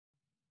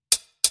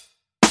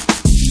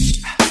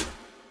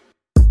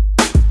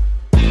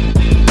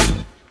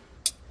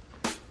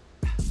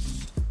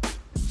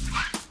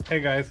Hey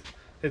guys,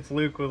 it's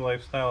Luke with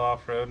Lifestyle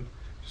Off-Road.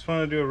 Just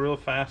want to do a real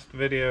fast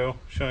video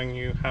showing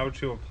you how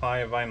to apply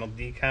a vinyl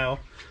decal.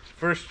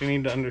 First, you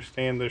need to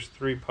understand there's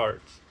three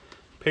parts: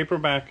 paper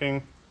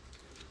backing,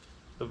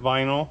 the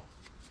vinyl,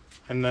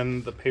 and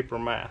then the paper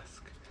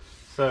mask.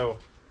 So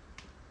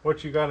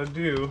what you got to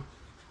do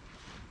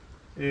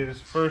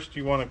is first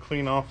you want to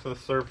clean off the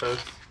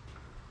surface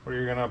where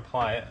you're going to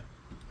apply it.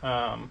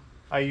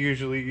 I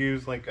usually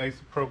use like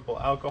isopropyl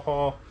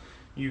alcohol.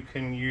 You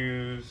can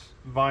use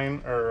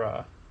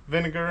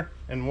vinegar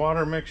and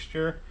water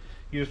mixture.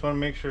 You just want to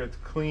make sure it's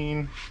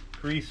clean,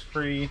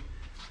 grease-free,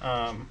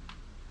 no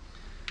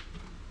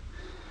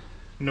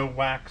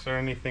wax or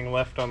anything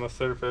left on the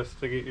surface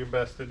to get your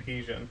best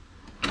adhesion.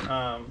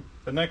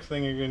 The next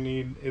thing you're going to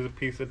need is a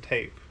piece of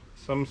tape,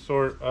 some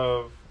sort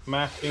of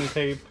masking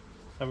tape.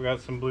 I've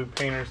got some blue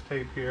painter's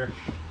tape here.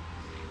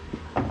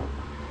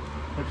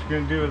 What you're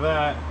going to do with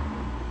that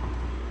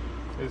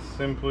is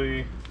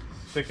simply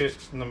stick it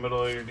in the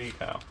middle of your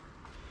decal.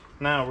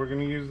 Now we're going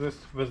to use this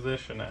to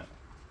position it.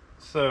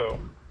 So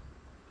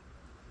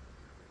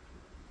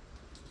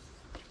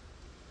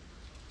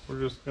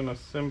we're just going to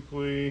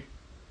simply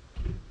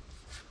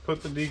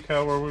put the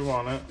decal where we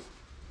want it,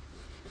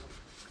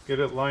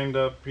 get it lined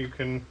up. You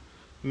can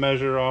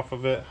measure off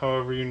of it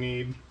however you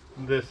need.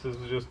 This is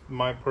just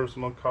my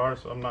personal car,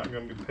 so I'm not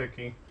going to be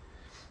picky.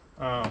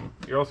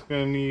 You're also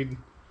going to need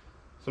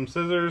some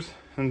scissors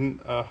and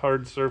a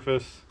hard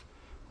surface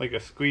like a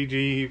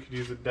squeegee. You could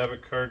use a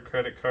debit card,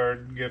 credit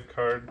card, gift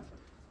card.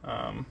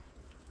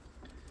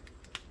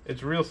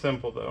 It's real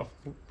simple though.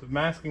 The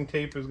masking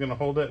tape is going to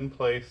hold it in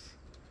place.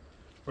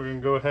 We're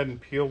going to go ahead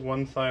and peel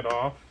one side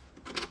off.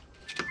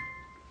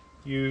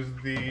 Use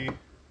the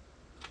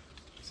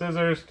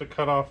scissors to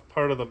cut off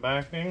part of the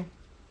backing.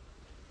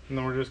 And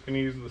then we're just going to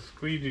use the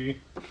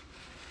squeegee,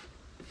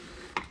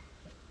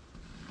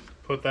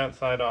 put that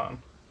side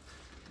on.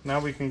 Now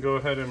we can go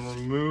ahead and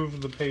remove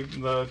the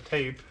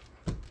tape.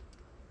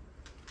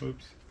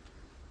 Oops.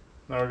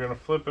 Now we're going to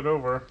flip it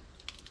over.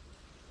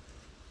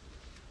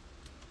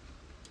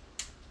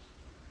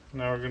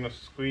 Now we're going to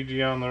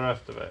squeegee on the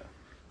rest of it.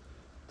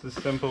 It's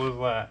as simple as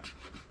that.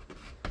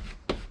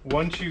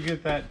 Once you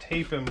get that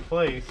tape in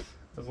place,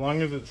 as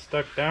long as it's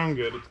stuck down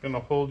good, it's going to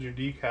hold your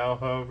decal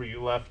however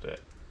you left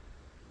it.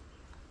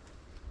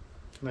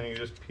 And then you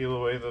just peel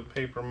away the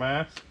paper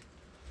mask,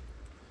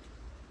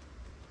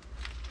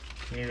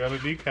 and you got a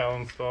decal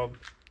installed.